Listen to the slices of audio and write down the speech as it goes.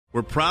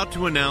We're proud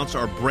to announce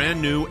our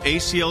brand new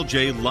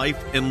ACLJ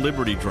Life and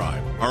Liberty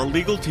Drive. Our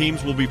legal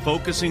teams will be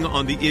focusing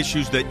on the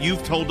issues that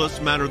you've told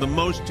us matter the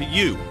most to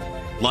you: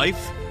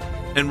 life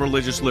and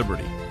religious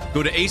liberty.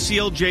 Go to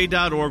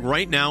aclj.org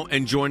right now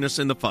and join us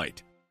in the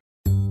fight.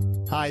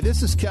 Hi,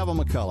 this is Kevin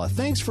McCullough.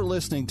 Thanks for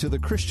listening to the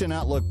Christian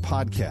Outlook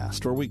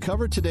podcast, where we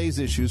cover today's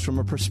issues from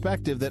a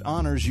perspective that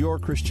honors your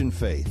Christian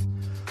faith.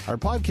 Our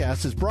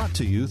podcast is brought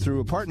to you through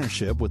a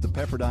partnership with the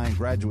Pepperdine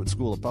Graduate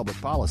School of Public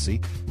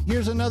Policy.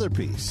 Here's another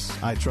piece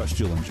I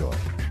trust you'll enjoy.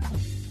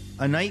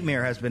 A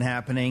nightmare has been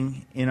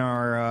happening in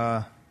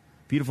our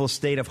beautiful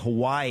state of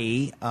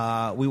Hawaii.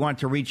 We want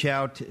to reach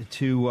out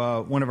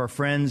to one of our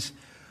friends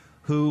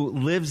who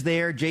lives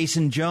there,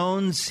 Jason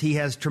Jones. He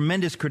has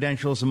tremendous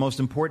credentials, the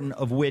most important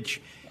of which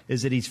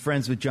is that he's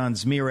friends with John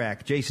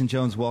Zmirak. Jason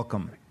Jones,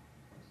 welcome.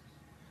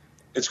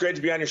 It's great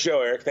to be on your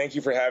show, Eric. Thank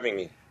you for having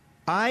me.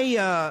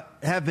 I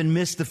have been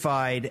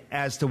mystified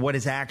as to what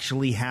is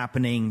actually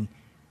happening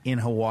in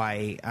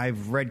Hawaii.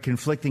 I've read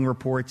conflicting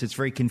reports. It's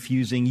very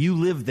confusing. You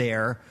live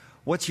there.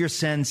 What's your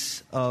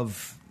sense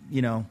of,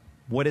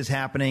 what is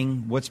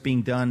happening, what's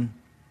being done?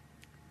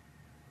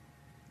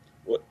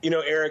 Well,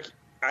 Eric,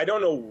 I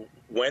don't know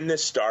when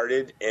this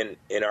started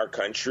in our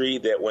country,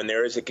 that when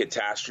there is a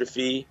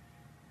catastrophe,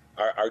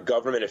 our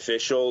government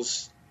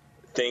officials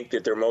think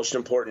that their most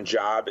important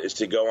job is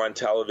to go on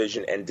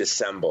television and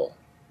dissemble.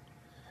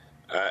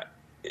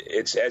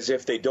 It's as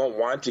if they don't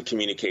want to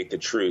communicate the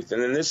truth.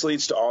 And then this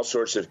leads to all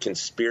sorts of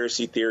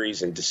conspiracy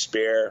theories and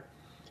despair.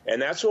 And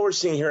that's what we're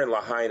seeing here in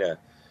Lahaina.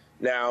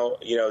 Now,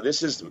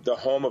 this is the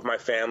home of my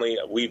family.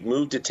 We've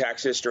moved to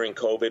Texas during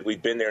COVID.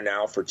 We've been there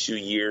now for 2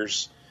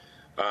 years.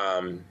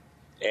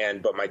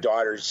 But my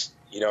daughter's,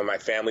 my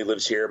family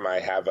lives here.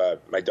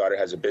 My daughter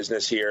has a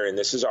business here, and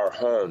this is our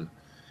home.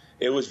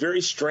 It was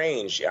very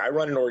strange. I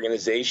run an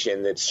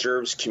organization that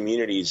serves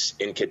communities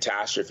in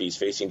catastrophes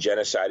facing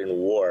genocide and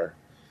war.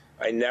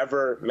 I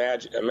never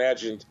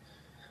imagined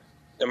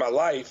in my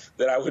life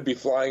that I would be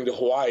flying to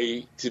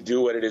Hawaii to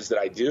do what it is that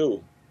I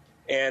do.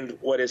 And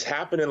what has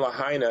happened in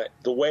Lahaina,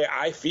 the way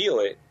I feel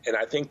it, and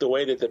I think the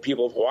way that the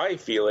people of Hawaii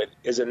feel it,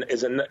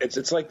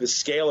 it's like the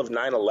scale of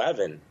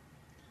 9/11.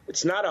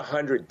 It's not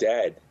 100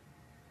 dead.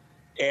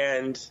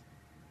 And,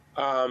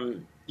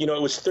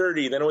 it was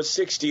 30, then it was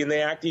 60, and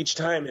they act each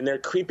time, and they're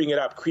creeping it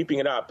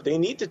up. They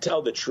need to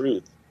tell the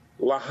truth.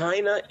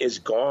 Lahaina is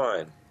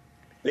gone.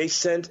 They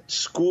sent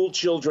school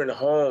children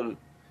home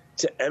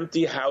to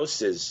empty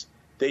houses.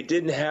 They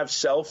didn't have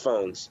cell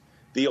phones.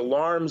 The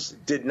alarms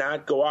did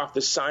not go off.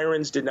 The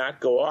sirens did not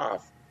go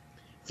off.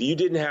 If you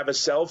didn't have a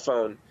cell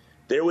phone,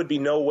 there would be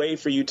no way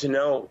for you to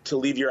know to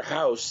leave your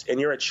house, and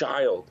you're a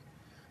child.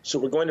 So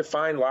we're going to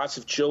find lots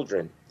of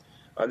children.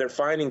 They're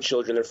finding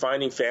children. They're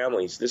finding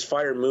families. This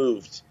fire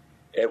moved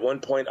at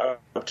one point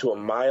up to a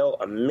mile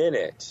a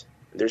minute.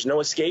 There's no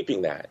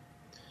escaping that.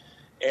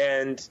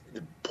 And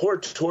the poor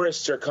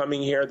tourists are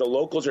coming here. The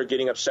locals are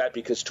getting upset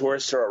because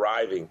tourists are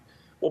arriving.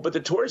 Well, but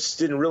the tourists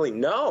didn't really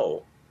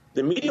know.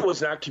 The media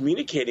was not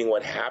communicating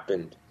what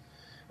happened.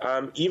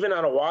 Even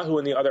on Oahu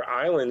and the other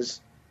islands,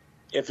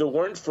 if it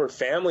weren't for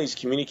families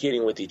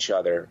communicating with each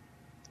other,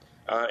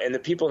 and the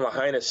people in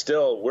Lahaina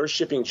still, we're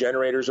shipping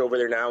generators over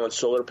there now and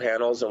solar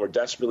panels, and we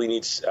desperately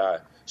need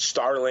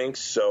Starlinks.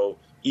 So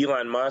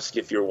Elon Musk,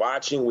 if you're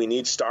watching, we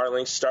need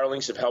Starlinks.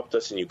 Starlinks have helped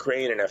us in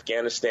Ukraine and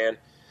Afghanistan.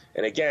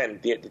 And again,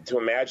 to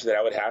imagine that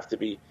I would have to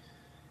be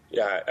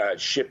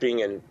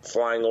shipping and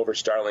flying over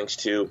Starlinks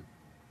to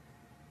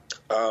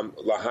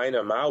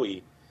Lahaina,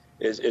 Maui,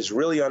 is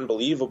really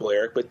unbelievable,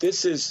 Eric. But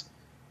this is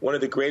one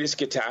of the greatest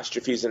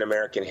catastrophes in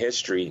American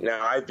history.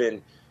 Now, I've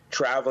been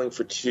traveling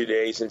for 2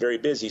 days and very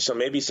busy, so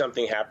maybe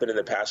something happened in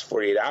the past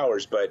 48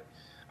 hours, but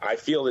I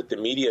feel that the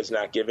media is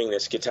not giving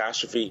this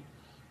catastrophe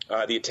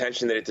the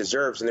attention that it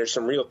deserves, and there's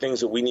some real things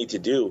that we need to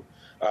do,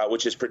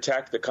 which is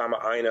protect the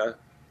Kama'aina,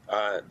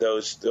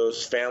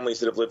 those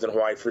families that have lived in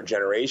Hawaii for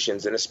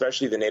generations, and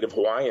especially the Native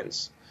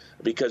Hawaiians,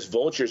 because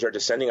vultures are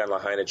descending on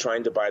Lahaina,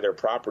 trying to buy their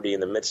property in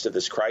the midst of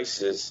this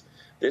crisis.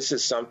 This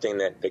is something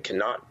that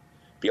cannot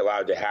be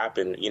allowed to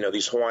happen.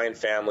 These Hawaiian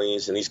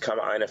families and these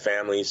Kama'aina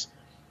families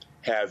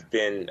have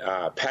been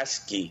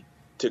pesky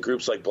to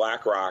groups like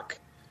BlackRock,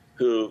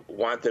 who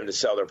want them to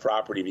sell their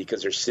property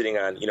because they're sitting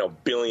on,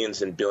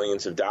 billions and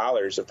billions of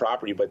dollars of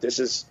property. But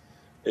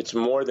it's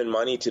more than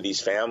money to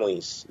these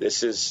families.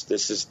 This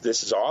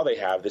is all they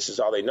have. This is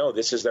all they know.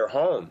 This is their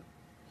home,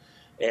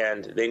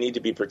 and they need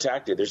to be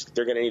protected.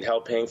 They're going to need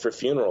help paying for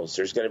funerals.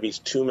 There's going to be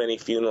too many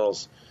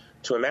funerals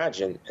to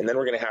imagine, and then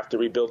we're going to have to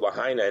rebuild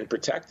Lahaina and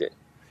protect it.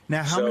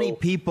 Now, how many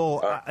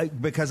people,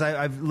 because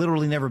I've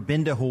literally never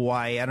been to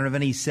Hawaii, I don't have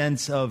any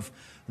sense of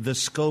the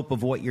scope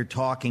of what you're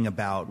talking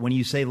about. When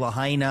you say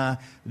Lahaina,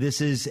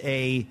 this is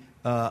a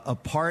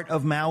part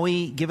of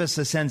Maui. Give us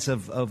a sense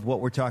of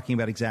what we're talking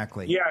about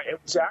exactly. Yeah, it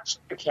was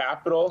actually the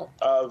capital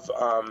of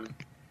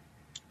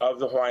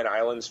the Hawaiian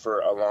Islands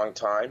for a long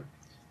time.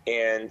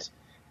 And,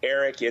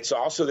 Eric, it's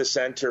also the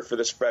center for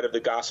the spread of the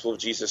gospel of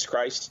Jesus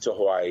Christ to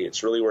Hawaii.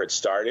 It's really where it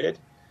started.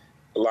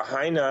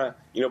 Lahaina,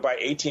 by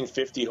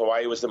 1850,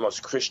 Hawaii was the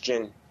most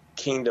Christian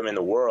kingdom in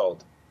the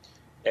world.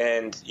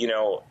 And,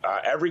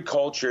 every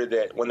culture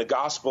that when the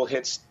gospel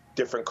hits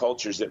different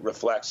cultures, it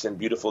reflects in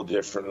beautiful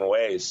different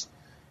ways.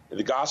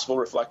 The gospel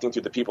reflecting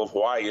through the people of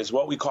Hawaii is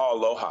what we call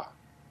aloha.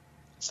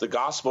 It's the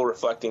gospel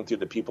reflecting through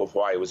the people of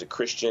Hawaii. It was a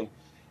Christian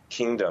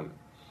kingdom.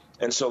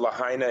 And so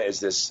Lahaina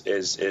is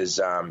it's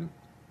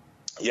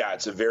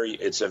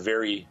a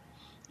very,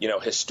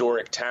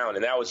 historic town.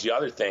 And that was the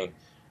other thing.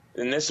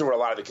 And this is where a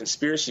lot of the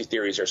conspiracy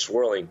theories are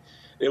swirling.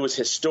 It was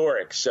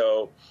historic.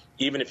 So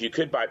even if you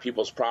could buy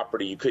people's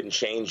property, you couldn't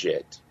change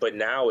it. But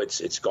now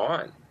it's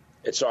gone.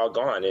 It's all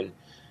gone. And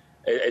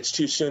it's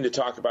too soon to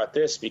talk about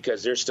this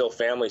because there's still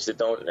families that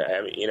don't,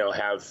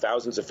 have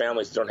thousands of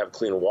families that don't have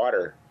clean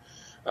water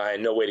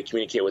and no way to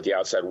communicate with the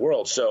outside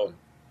world. So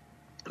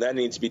that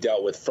needs to be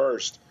dealt with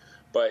first.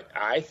 But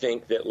I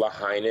think that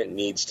Lahaina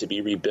needs to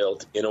be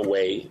rebuilt in a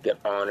way that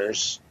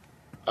honors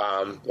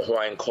the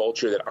Hawaiian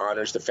culture, that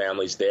honors the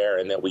families there,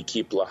 and that we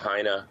keep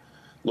Lahaina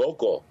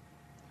local.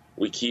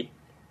 We keep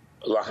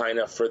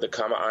Lahaina for the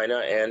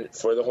Kama'aina and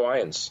for the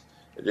Hawaiians.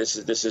 This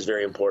is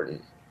very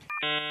important.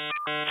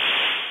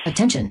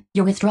 Attention,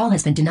 your withdrawal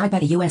has been denied by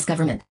the U.S.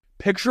 government.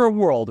 Picture a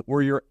world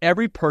where your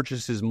every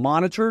purchase is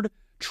monitored,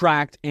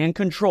 tracked, and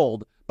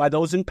controlled by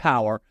those in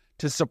power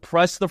to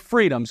suppress the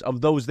freedoms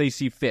of those they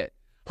see fit.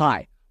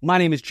 Hi, my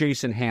name is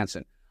Jason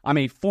Hansen. I'm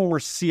a former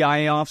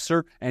CIA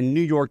officer and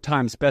New York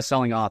Times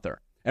bestselling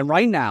author. And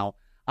right now,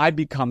 I've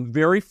become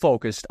very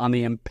focused on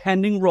the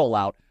impending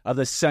rollout of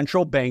the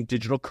central bank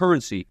digital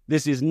currency.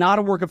 This is not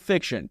a work of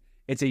fiction.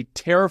 It's a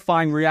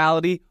terrifying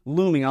reality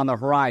looming on the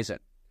horizon.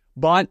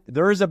 But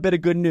there is a bit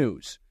of good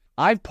news.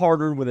 I've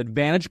partnered with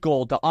Advantage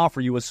Gold to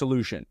offer you a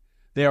solution.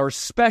 They are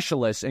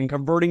specialists in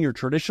converting your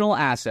traditional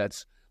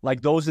assets,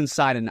 like those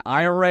inside an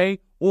IRA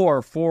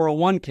or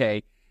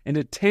 401k,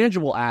 into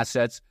tangible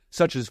assets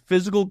such as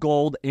physical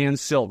gold and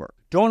silver.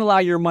 Don't allow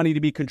your money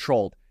to be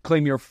controlled.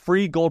 Claim your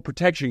free gold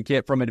protection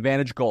kit from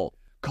Advantage Gold.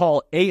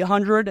 Call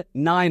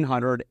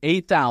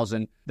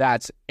 800-900-8000.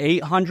 That's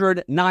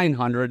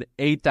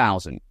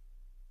 800-900-8000.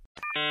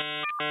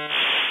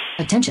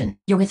 Attention,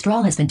 your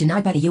withdrawal has been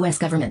denied by the U.S.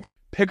 government.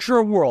 Picture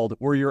a world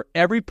where your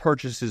every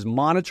purchase is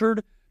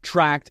monitored,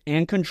 tracked,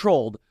 and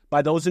controlled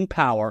by those in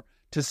power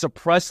to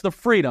suppress the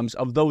freedoms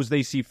of those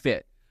they see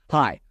fit.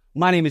 Hi,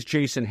 my name is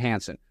Jason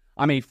Hansen.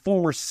 I'm a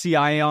former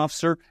CIA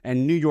officer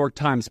and New York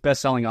Times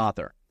bestselling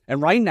author.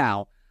 And right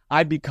now,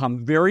 I've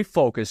become very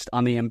focused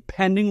on the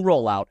impending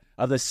rollout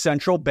of the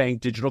central bank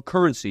digital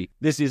currency.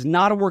 This is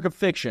not a work of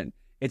fiction.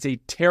 It's a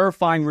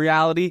terrifying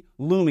reality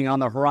looming on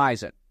the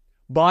horizon.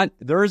 But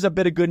there is a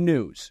bit of good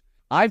news.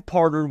 I've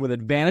partnered with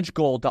Advantage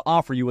Gold to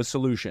offer you a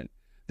solution.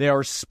 They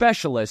are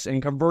specialists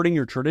in converting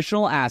your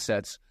traditional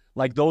assets,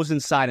 like those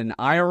inside an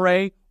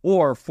IRA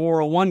or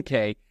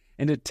 401k,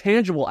 into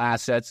tangible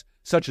assets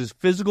such as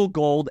physical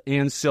gold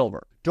and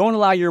silver. Don't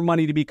allow your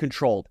money to be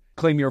controlled.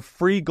 Claim your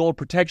free gold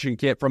protection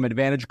kit from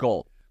Advantage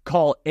Gold.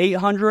 Call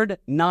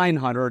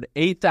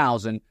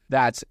 800-900-8000.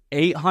 That's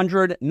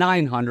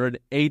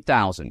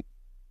 800-900-8000.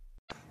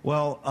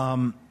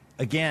 Well,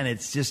 again,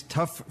 it's just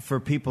tough for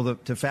people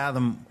to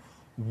fathom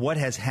what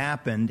has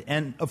happened.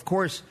 And, of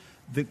course,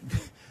 the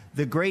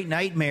great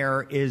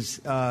nightmare is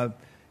that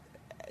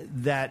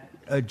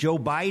Joe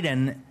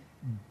Biden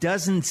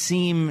doesn't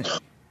seem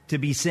to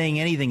be saying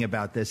anything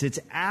about this. It's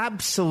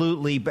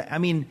absolutely, I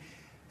mean,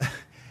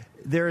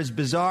 there is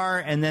bizarre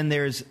and then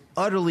there's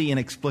utterly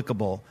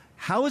inexplicable.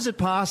 How is it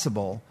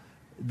possible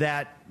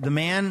that the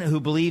man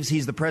who believes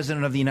he's the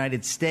president of the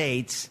United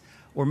States,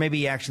 or maybe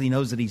he actually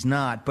knows that he's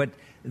not, but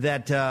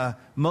that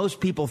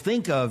most people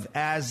think of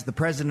as the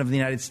president of the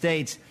United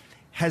States,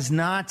 has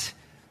not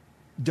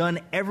done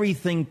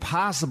everything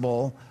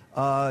possible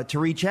to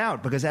reach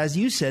out? Because, as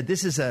you said,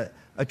 this is a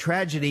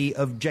tragedy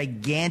of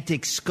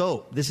gigantic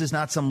scope. This is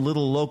not some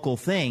little local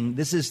thing.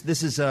 This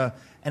is an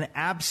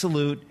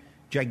absolute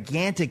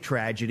gigantic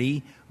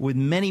tragedy with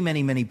many,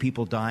 many, many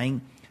people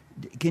dying.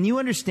 Can you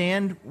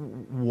understand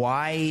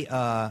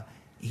why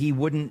he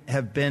wouldn't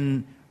have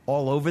been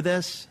all over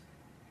this?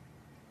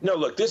 No,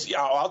 look,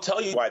 I'll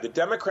tell you why. The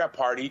Democrat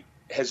Party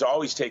has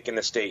always taken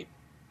the state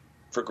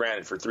for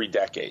granted for 3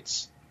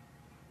 decades.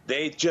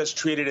 They just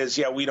treat it as,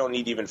 we don't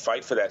need to even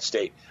fight for that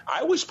state.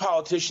 I wish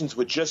politicians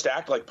would just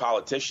act like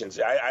politicians.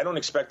 I don't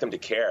expect them to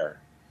care.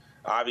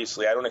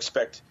 Obviously, I don't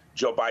expect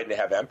Joe Biden to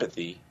have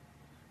empathy.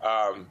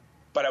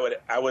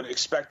 But I would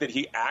expect that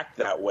he act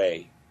that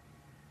way,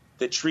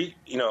 that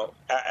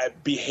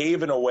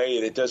behave in a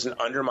way that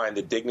doesn't undermine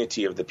the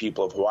dignity of the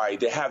people of Hawaii.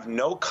 To have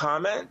no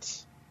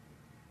comment.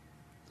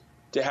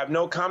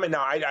 Now,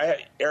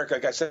 Eric,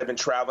 like I said, I've been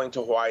traveling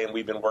to Hawaii and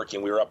we've been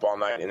working. We were up all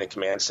night in the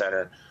command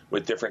center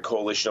with different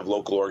coalition of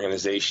local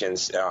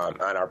organizations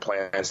on our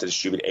plans to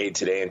distribute aid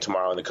today and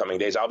tomorrow in the coming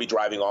days. I'll be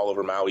driving all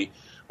over Maui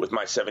with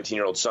my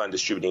 17-year-old son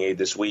distributing aid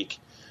this week.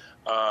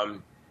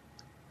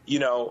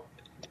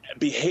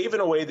 Behave in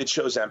a way that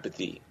shows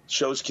empathy,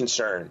 shows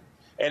concern.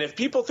 And if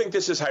people think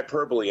this is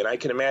hyperbole, and I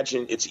can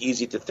imagine it's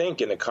easy to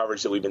think in the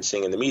coverage that we've been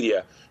seeing in the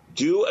media,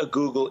 do a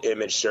Google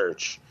image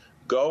search.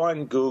 Go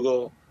on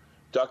Google,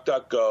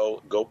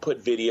 DuckDuckGo, go put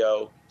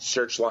video,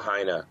 search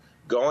Lahaina.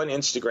 Go on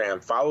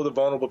Instagram, follow the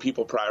Vulnerable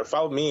People Project,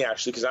 follow me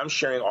actually, because I'm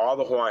sharing all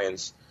the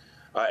Hawaiians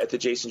at the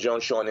Jason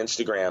Jones Show on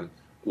Instagram.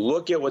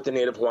 Look at what the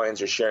Native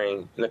Hawaiians are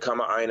sharing in the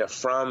Kama'aina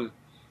from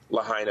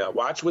Lahaina.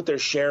 Watch what they're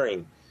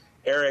sharing.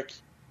 Eric,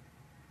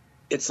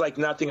 it's like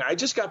nothing. I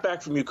just got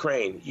back from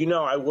Ukraine. You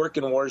know, I work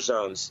in war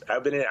zones. I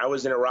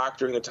was in Iraq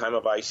during the time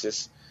of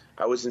ISIS.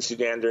 I was in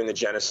Sudan during the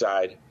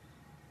genocide.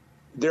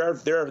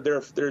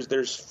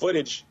 There's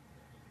footage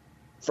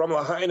from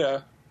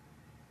Lahaina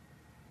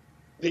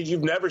that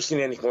you've never seen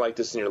anything like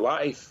this in your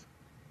life.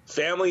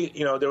 Family,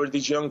 you know, there were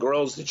these young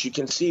girls that you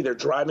can see. They're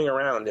driving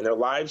around and they're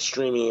live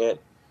streaming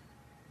it,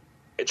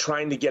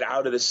 trying to get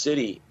out of the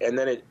city, and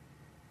then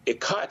it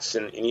cuts,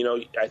 and you know,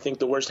 I think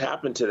the worst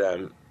happened to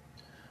them.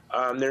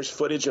 There's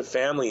footage of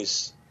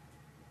families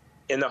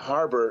in the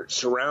harbor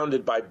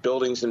surrounded by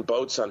buildings and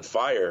boats on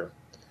fire.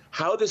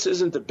 How this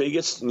isn't the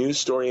biggest news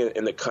story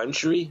in the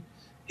country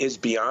is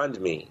beyond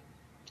me.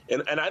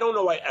 And I don't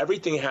know why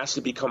everything has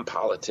to become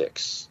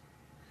politics.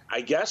 I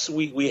guess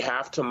we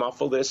have to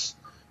muffle this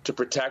to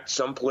protect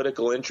some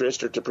political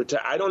interest or to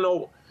protect. I don't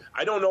know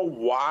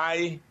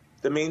why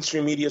the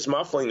mainstream media is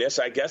muffling this.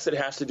 I guess it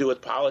has to do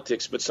with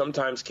politics, but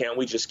sometimes can't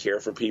we just care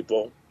for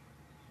people?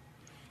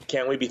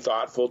 Can't we be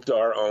thoughtful to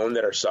our own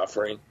that are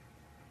suffering?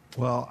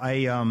 Well,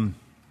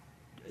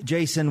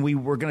 Jason, we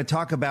were going to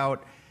talk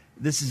about,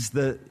 this is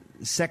the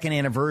second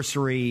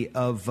anniversary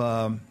of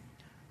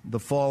the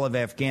fall of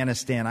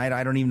Afghanistan.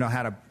 I don't even know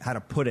how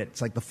to put it.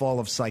 It's like the fall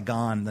of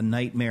Saigon, the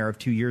nightmare of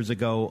 2 years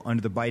ago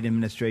under the Biden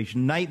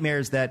administration.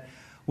 Nightmares that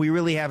we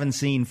really haven't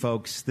seen,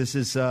 folks. This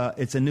is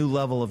it's a new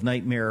level of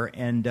nightmare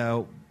and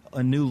a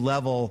new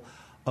level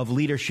of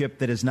leadership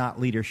that is not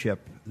leadership,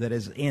 that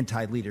is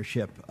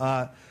anti-leadership.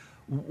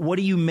 What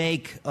do you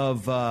make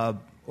of,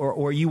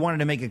 or you wanted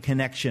to make a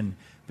connection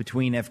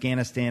between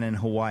Afghanistan and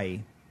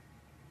Hawaii?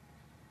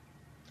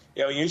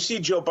 You know, you see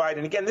Joe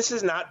Biden, again, this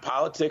is not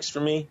politics for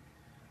me.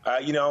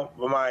 You know,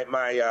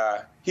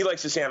 he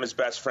likes to say I'm his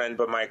best friend,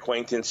 but my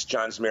acquaintance,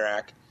 John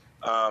Zmirak,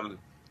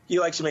 he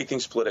likes to make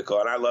things political,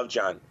 and I love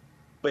John.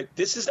 But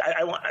this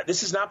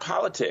is not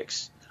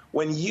politics.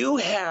 When you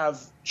have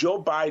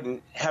Joe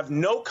Biden have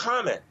no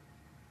comment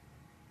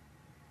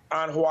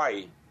on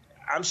Hawaii,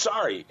 I'm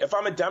sorry. If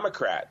I'm a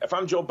Democrat, if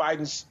I'm Joe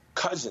Biden's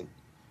cousin,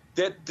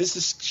 this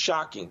is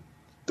shocking.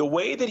 The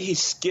way that he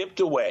skipped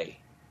away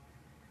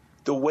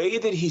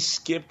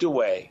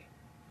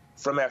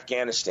from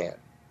Afghanistan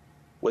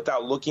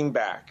without looking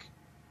back,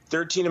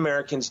 13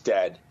 Americans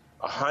dead,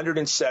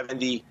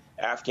 170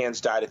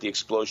 Afghans died at the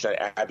explosion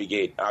at Abbey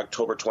Gate.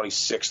 October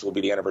 26th will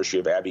be the anniversary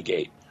of Abbey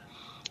Gate.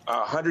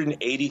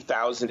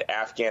 180,000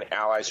 Afghan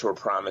allies who were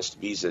promised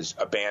visas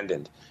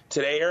abandoned.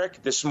 Today,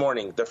 Eric, this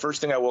morning, the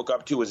first thing I woke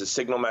up to was a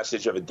signal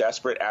message of a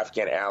desperate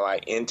Afghan ally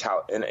in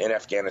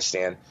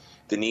Afghanistan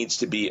that needs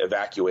to be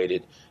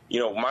evacuated. You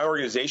know, my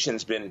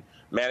organization's been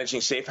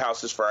managing safe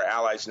houses for our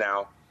allies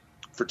now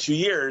for 2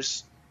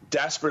 years,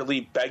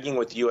 desperately begging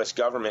with the U.S.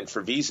 government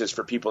for visas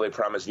for people they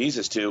promised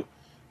visas to.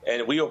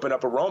 And we opened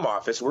up a Rome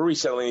office. We're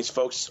resettling these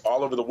folks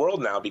all over the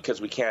world now because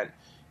we can't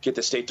get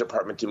the State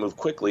Department to move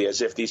quickly,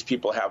 as if these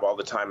people have all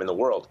the time in the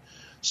world.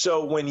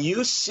 So when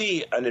you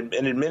see an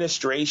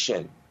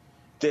administration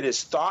that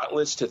is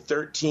thoughtless to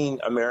 13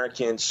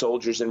 American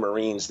soldiers and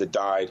Marines that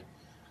died,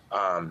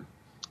 and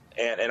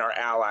our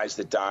allies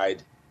that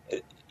died,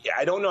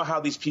 I don't know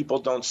how these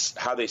people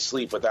how they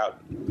sleep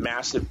without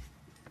massive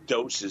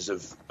doses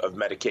of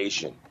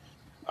medication.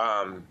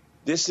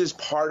 This is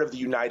part of the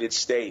United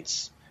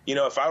States. You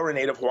know, if I were a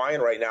Native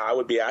Hawaiian right now, I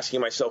would be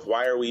asking myself,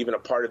 why are we even a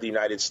part of the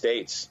United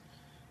States?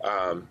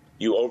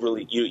 You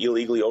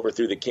illegally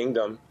overthrew the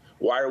kingdom.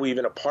 Why are we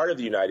even a part of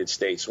the United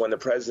States when the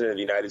president of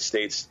the United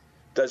States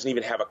doesn't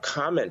even have a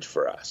comment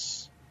for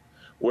us,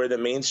 where the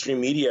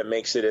mainstream media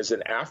makes it as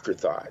an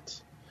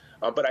afterthought?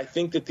 But I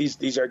think that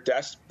these are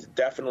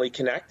definitely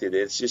connected.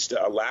 It's just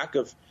a lack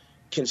of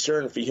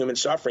concern for human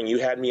suffering. You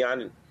had me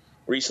on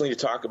recently to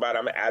talk about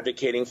I'm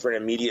advocating for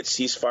an immediate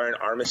ceasefire and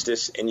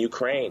armistice in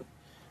Ukraine.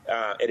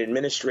 An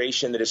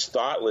administration that is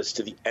thoughtless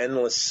to the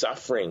endless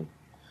suffering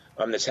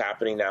that's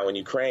happening now in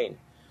Ukraine.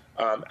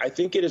 I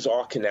think it is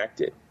all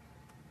connected.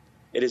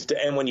 It is,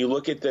 and when you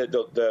look at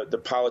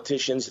the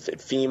politicians at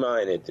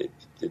FEMA and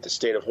at the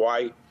state of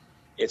Hawaii,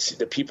 it's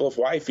the people of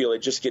Hawaii feel they're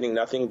just getting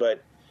nothing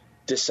but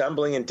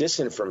dissembling and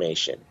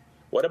disinformation.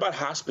 What about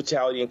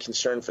hospitality and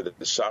concern for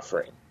the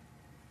suffering?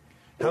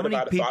 How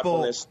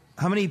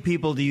many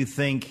people do you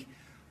think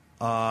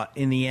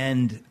in the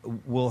end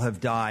will have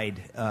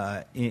died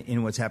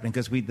in what's happening?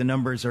 Because the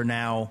numbers are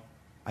now,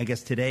 I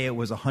guess today it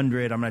was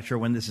 100. I'm not sure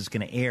when this is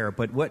going to air,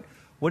 but what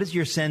is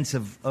your sense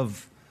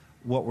of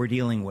what we're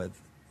dealing with?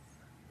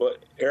 Well,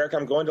 Eric,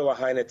 I'm going to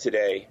Lahaina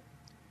today.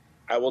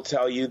 I will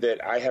tell you that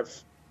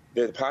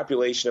the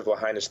population of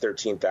Lahaina is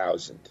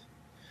 13,000.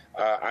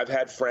 I've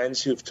had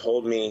friends who've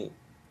told me,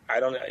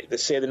 to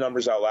say the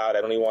numbers out loud,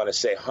 I don't even want to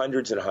say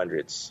hundreds and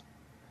hundreds.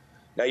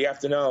 Now you have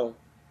to know,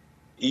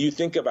 you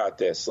think about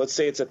this. Let's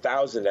say it's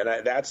 1,000,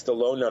 and that's the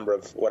low number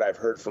of what I've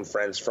heard from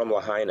friends from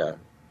Lahaina.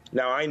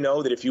 Now, I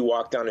know that if you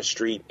walk down a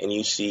street and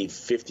you see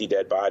 50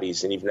 dead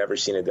bodies and you've never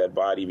seen a dead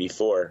body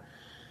before,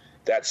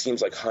 that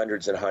seems like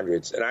hundreds and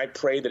hundreds. And I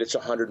pray that it's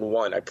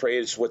 101. I pray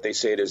it's what they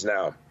say it is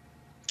now.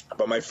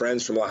 But my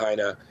friends from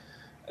Lahaina,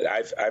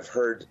 I've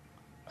heard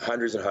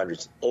hundreds and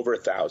hundreds, over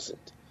 1,000.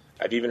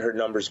 I've even heard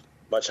numbers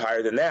much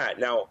higher than that.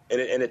 Now,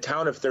 in a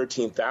town of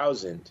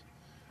 13,000,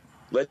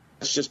 let's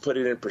just put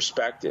it in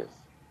perspective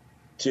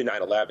to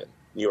 9/11,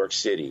 New York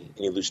City,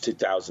 and you lose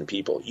 2,000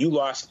 people.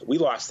 We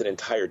lost an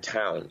entire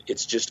town.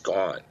 It's just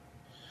gone.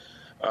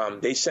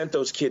 They sent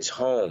those kids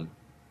home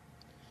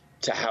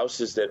to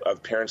houses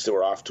of parents that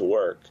were off to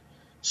work.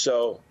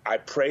 So I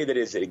pray that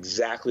is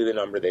exactly the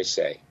number they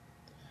say.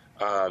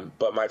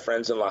 But my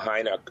friends in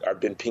Lahaina have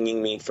been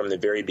pinging me from the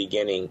very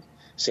beginning,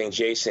 saying,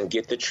 Jason,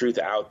 get the truth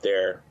out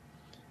there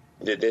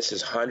that this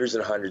is hundreds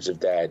and hundreds of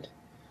dead.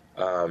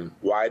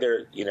 Why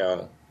they're,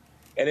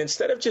 and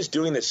instead of just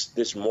doing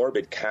this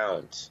morbid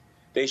count,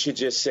 they should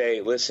just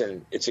say,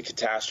 listen, it's a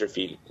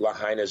catastrophe.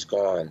 Lahaina's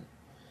gone.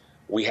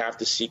 We have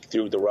to seek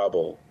through the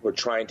rubble. We're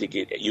trying to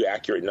get you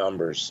accurate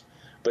numbers.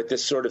 But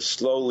this sort of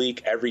slow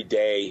leak every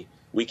day,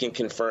 we can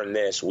confirm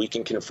this, we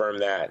can confirm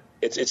that.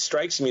 It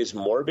strikes me as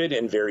morbid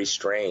and very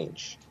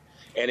strange.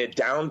 And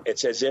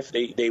it's as if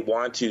they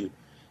want to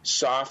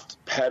soft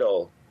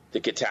pedal the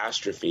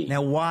catastrophe.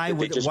 Now, why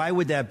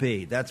would that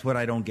be? That's what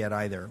I don't get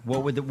either.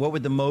 What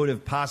would the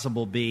motive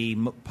possible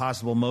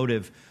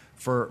motive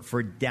for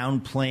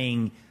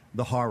downplaying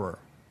the horror?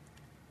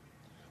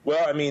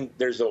 Well, I mean,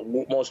 there's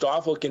the most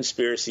awful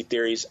conspiracy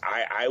theories.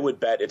 I would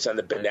bet it's on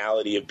the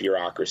banality of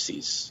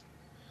bureaucracies.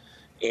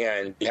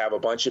 And you have a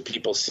bunch of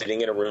people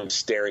sitting in a room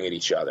staring at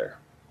each other.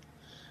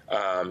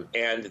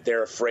 And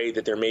they're afraid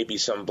that there may be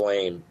some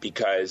blame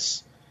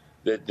because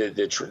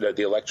the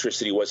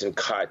electricity wasn't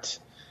cut.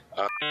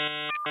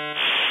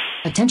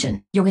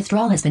 Attention, your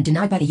withdrawal has been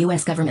denied by the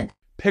U.S. government.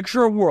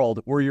 Picture a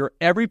world where your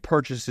every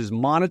purchase is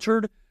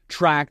monitored,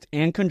 tracked,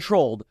 and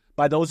controlled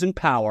by those in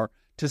power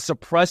to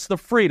suppress the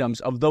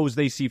freedoms of those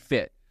they see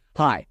fit.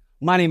 Hi,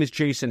 my name is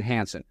Jason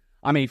Hansen.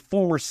 I'm a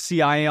former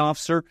CIA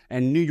officer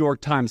and New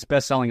York Times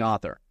bestselling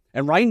author.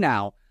 And right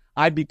now,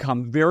 I've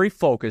become very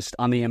focused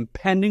on the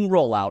impending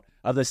rollout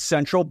of the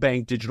central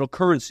bank digital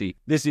currency.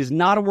 This is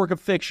not a work of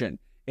fiction.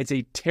 It's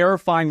a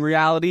terrifying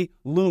reality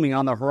looming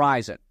on the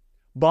horizon.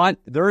 But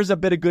there is a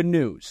bit of good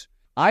news.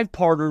 I've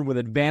partnered with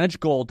Advantage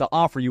Gold to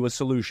offer you a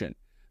solution.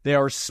 They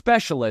are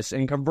specialists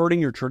in converting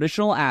your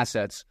traditional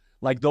assets,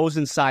 like those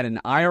inside an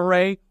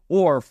IRA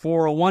or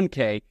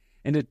 401k,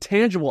 into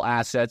tangible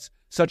assets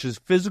such as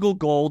physical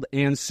gold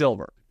and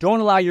silver.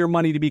 Don't allow your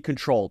money to be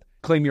controlled.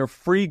 Claim your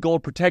free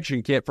gold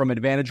protection kit from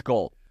Advantage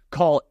Gold.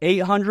 Call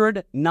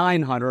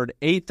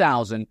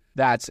 800-900-8000.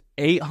 That's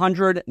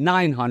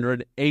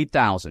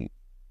 800-900-8000.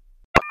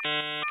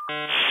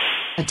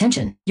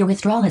 Attention, your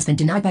withdrawal has been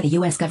denied by the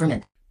U.S.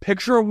 government.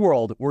 Picture a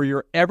world where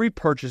your every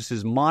purchase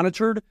is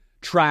monitored,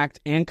 tracked,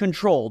 and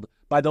controlled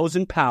by those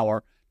in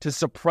power to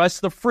suppress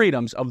the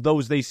freedoms of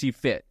those they see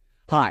fit.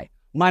 Hi,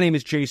 my name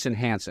is Jason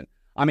Hansen.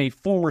 I'm a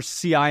former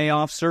CIA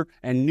officer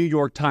and New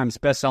York Times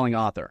bestselling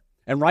author.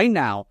 And right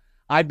now,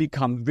 I've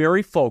become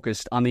very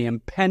focused on the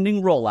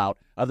impending rollout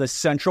of the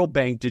central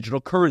bank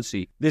digital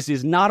currency. This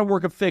is not a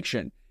work of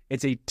fiction.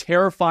 It's a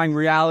terrifying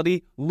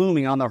reality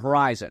looming on the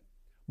horizon.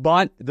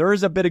 But there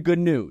is a bit of good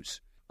news.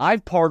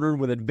 I've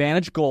partnered with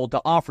Advantage Gold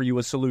to offer you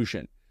a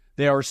solution.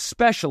 They are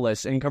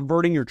specialists in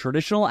converting your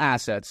traditional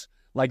assets,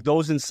 like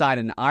those inside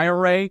an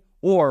IRA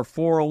or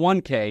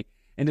 401k,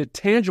 into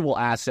tangible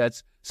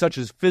assets such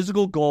as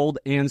physical gold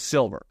and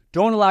silver.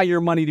 Don't allow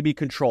your money to be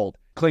controlled.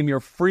 Claim your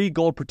free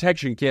gold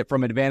protection kit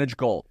from Advantage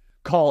Gold.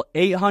 Call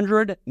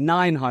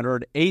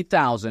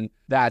 800-900-8000.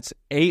 That's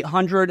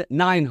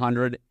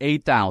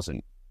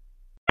 800-900-8000.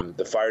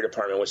 The fire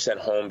department was sent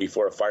home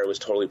before a fire was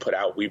totally put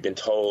out. We've been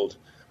told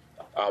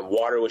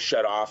water was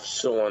shut off,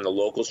 so when the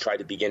locals tried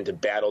to begin to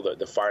battle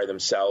the fire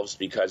themselves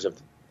because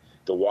of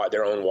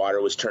their own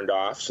water was turned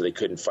off, so they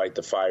couldn't fight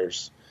the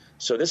fires.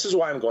 So this is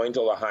why I'm going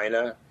to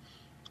Lahaina.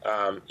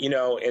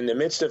 In the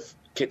midst of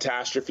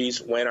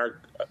catastrophes,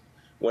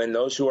 when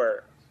those who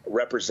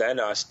represent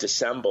us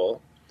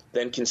dissemble,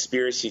 then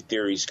conspiracy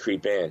theories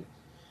creep in,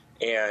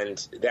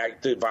 and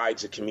that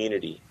divides a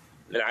community.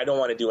 And I don't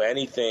want to do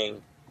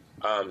anything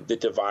that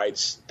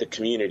divides the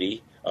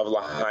community of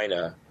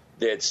Lahaina.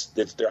 That's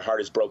their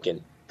heart is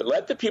broken. But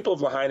let the people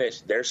of Lahaina,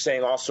 they're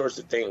saying all sorts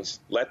of things.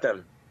 Let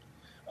them.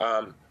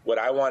 What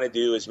I want to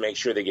do is make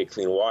sure they get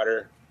clean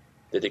water,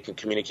 that they can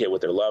communicate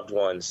with their loved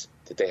ones,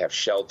 that they have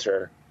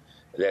shelter,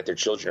 that their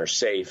children are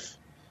safe,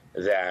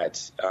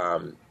 that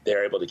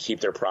they're able to keep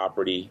their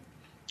property,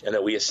 and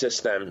that we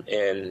assist them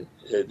in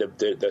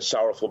the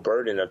sorrowful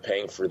burden of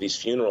paying for these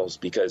funerals,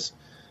 because,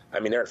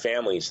 there are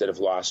families that have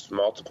lost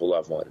multiple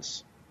loved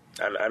ones.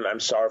 I'm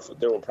sorrowful.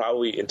 There were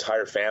probably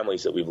entire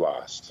families that we've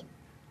lost.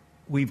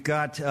 We've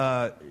got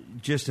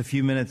just a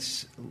few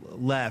minutes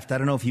left. I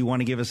don't know if you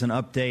want to give us an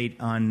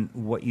update on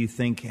what you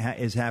think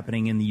is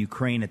happening in the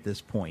Ukraine at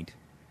this point.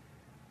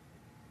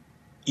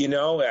 I'm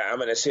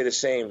going to say the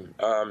same.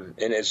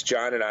 And as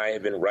John and I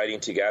have been writing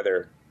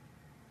together,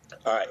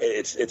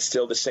 it's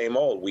still the same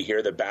old. We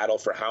hear the battle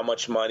for how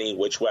much money,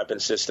 which weapon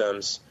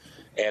systems,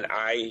 and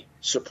I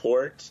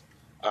support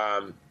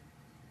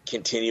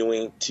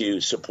continuing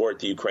to support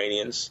the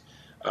Ukrainians'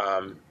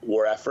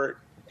 war effort.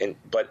 And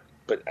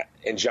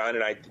John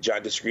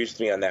disagrees with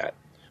me on that.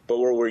 But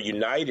where we're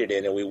united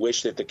in, and we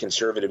wish that the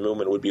conservative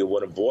movement would be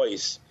one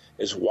voice,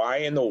 is why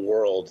in the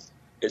world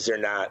is there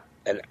not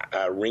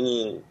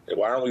ringing?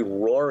 Why aren't we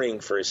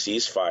roaring for a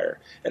ceasefire?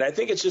 And I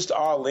think it's just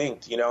all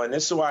linked, and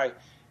this is why,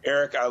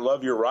 Eric, I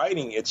love your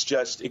writing. It's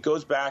just, it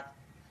goes back,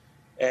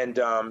 and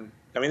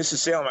this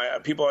is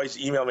Salem. People always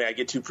email me, I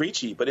get too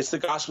preachy, but it's the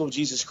gospel of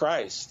Jesus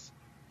Christ.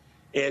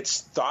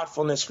 It's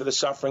thoughtfulness for the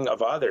suffering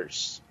of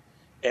others.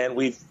 And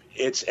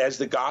it's as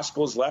the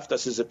gospel has left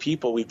us as a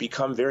people, we've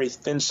become very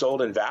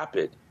thin-souled and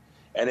vapid.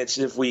 And it's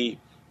if we,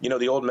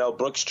 the old Mel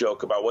Brooks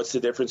joke about what's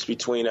the difference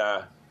between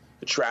a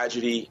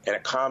tragedy and a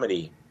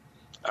comedy.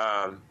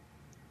 A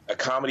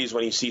comedy is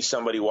when you see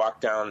somebody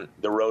walk down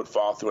the road,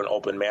 fall through an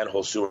open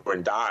manhole sewer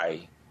and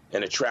die.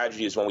 And a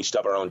tragedy is when we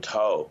stub our own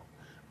toe.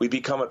 We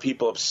become a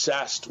people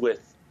obsessed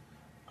with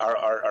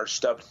our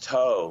stubbed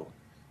toe.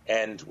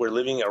 And we're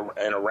living,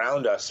 and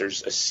around us,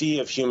 there's a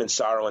sea of human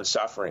sorrow and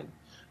suffering.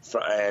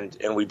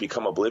 And we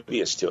become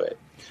oblivious to it.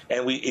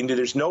 And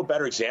there's no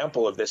better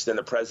example of this than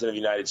the President of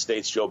the United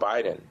States, Joe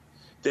Biden.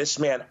 This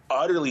man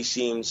utterly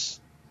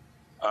seems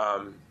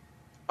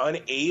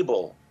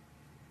unable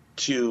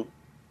to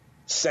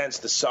sense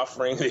the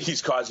suffering that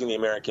he's causing the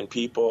American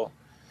people.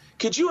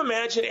 Could you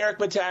imagine, Eric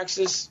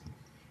Metaxas,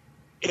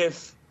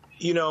 if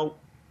you're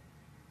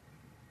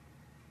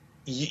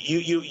president of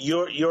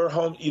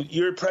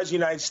the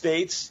United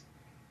States,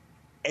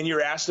 and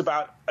you're asked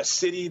about a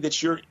city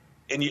that you're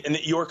in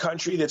your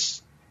country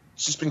that's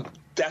just been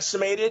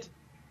decimated,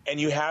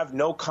 and you have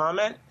no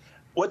comment?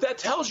 What that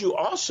tells you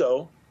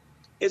also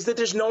is that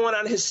there's no one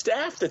on his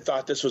staff that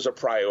thought this was a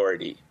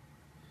priority.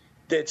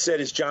 That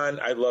said, as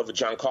I love what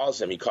John calls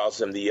him. He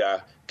calls him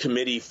the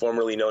committee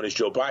formerly known as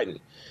Joe Biden.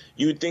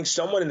 You would think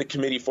someone in the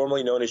committee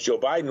formerly known as Joe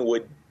Biden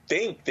would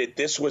think that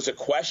this was a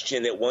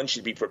question that one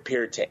should be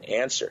prepared to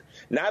answer.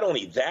 Not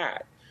only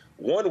that,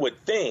 one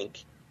would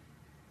think,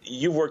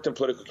 you've worked in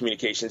political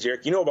communications,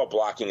 Eric, you know about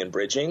blocking and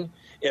bridging.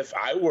 If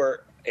I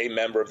were a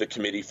member of the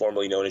committee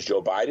formerly known as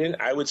Joe Biden,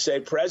 I would say,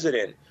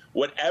 President,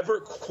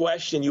 whatever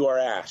question you are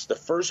asked, the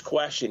first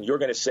question you're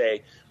going to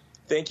say,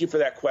 thank you for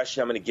that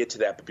question, I'm going to get to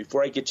that. But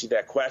before I get to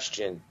that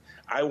question,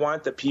 I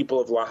want the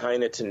people of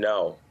Lahaina to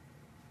know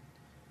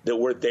that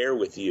we're there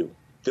with you,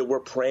 that we're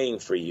praying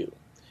for you,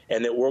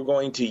 and that we're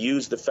going to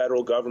use the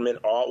federal government,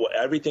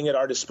 everything at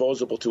our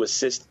disposal to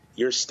assist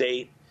your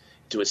state,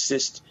 to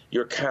assist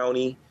your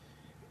county,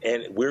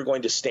 and we're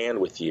going to stand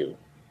with you.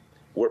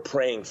 We're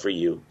praying for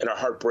you, and our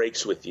heart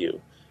breaks with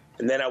you.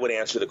 And then I would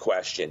answer the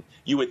question.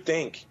 You would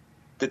think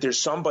that there's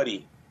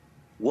somebody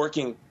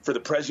working for the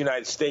President of the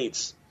United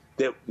States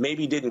that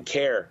maybe didn't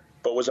care,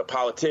 but was a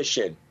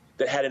politician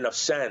that had enough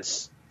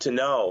sense to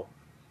know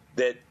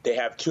that they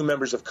have 2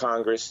 members of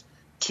Congress,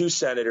 2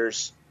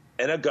 senators,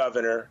 and a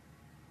governor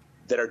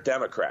that are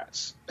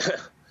Democrats.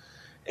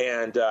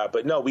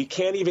 But no, we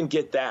can't even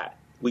get that.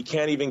 We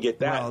can't even get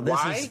that. Well,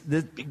 Why? I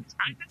just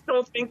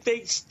don't think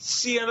they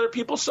see other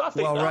people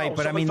suffering. Well, right,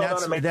 but I mean,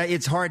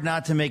 it's hard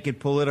not to make it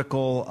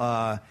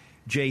political,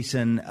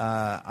 Jason.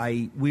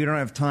 We don't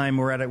have time.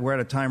 We're at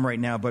a time right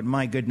now, but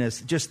my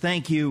goodness, just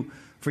thank you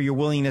for your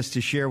willingness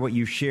to share what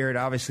you've shared.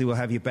 Obviously, we'll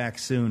have you back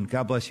soon.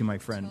 God bless you, my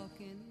friend.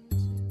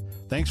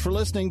 Thanks for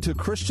listening to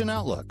Christian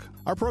Outlook.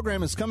 Our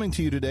program is coming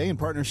to you today in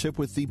partnership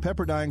with the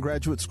Pepperdine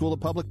Graduate School of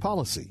Public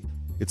Policy.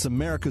 It's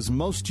America's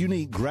most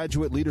unique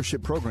graduate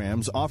leadership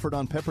programs offered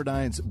on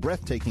Pepperdine's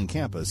breathtaking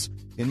campus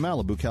in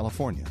Malibu,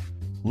 California.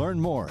 Learn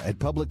more at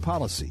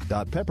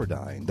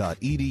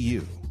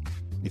publicpolicy.pepperdine.edu.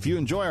 If you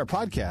enjoy our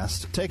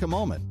podcast, take a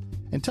moment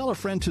and tell a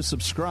friend to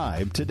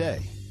subscribe today.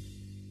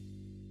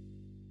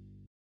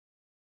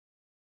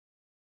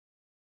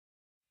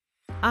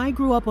 I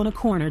grew up on a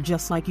corner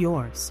just like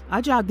yours.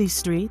 I jog these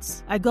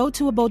streets. I go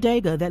to a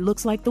bodega that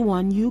looks like the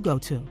one you go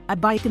to. I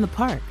bike in the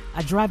park.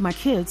 I drive my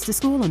kids to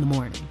school in the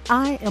morning.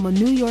 I am a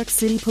New York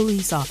City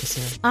police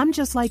officer. I'm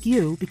just like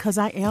you because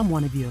I am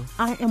one of you.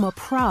 I am a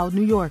proud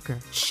New Yorker,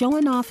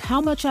 showing off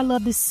how much I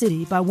love this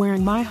city by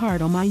wearing my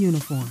heart on my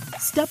uniform.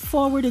 Step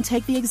forward and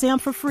take the exam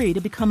for free to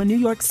become a New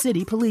York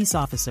City police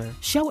officer.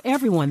 Show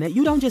everyone that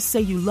you don't just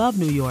say you love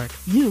New York,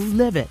 you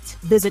live it.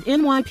 Visit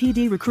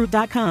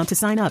NYPDrecruit.com to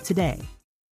sign up today.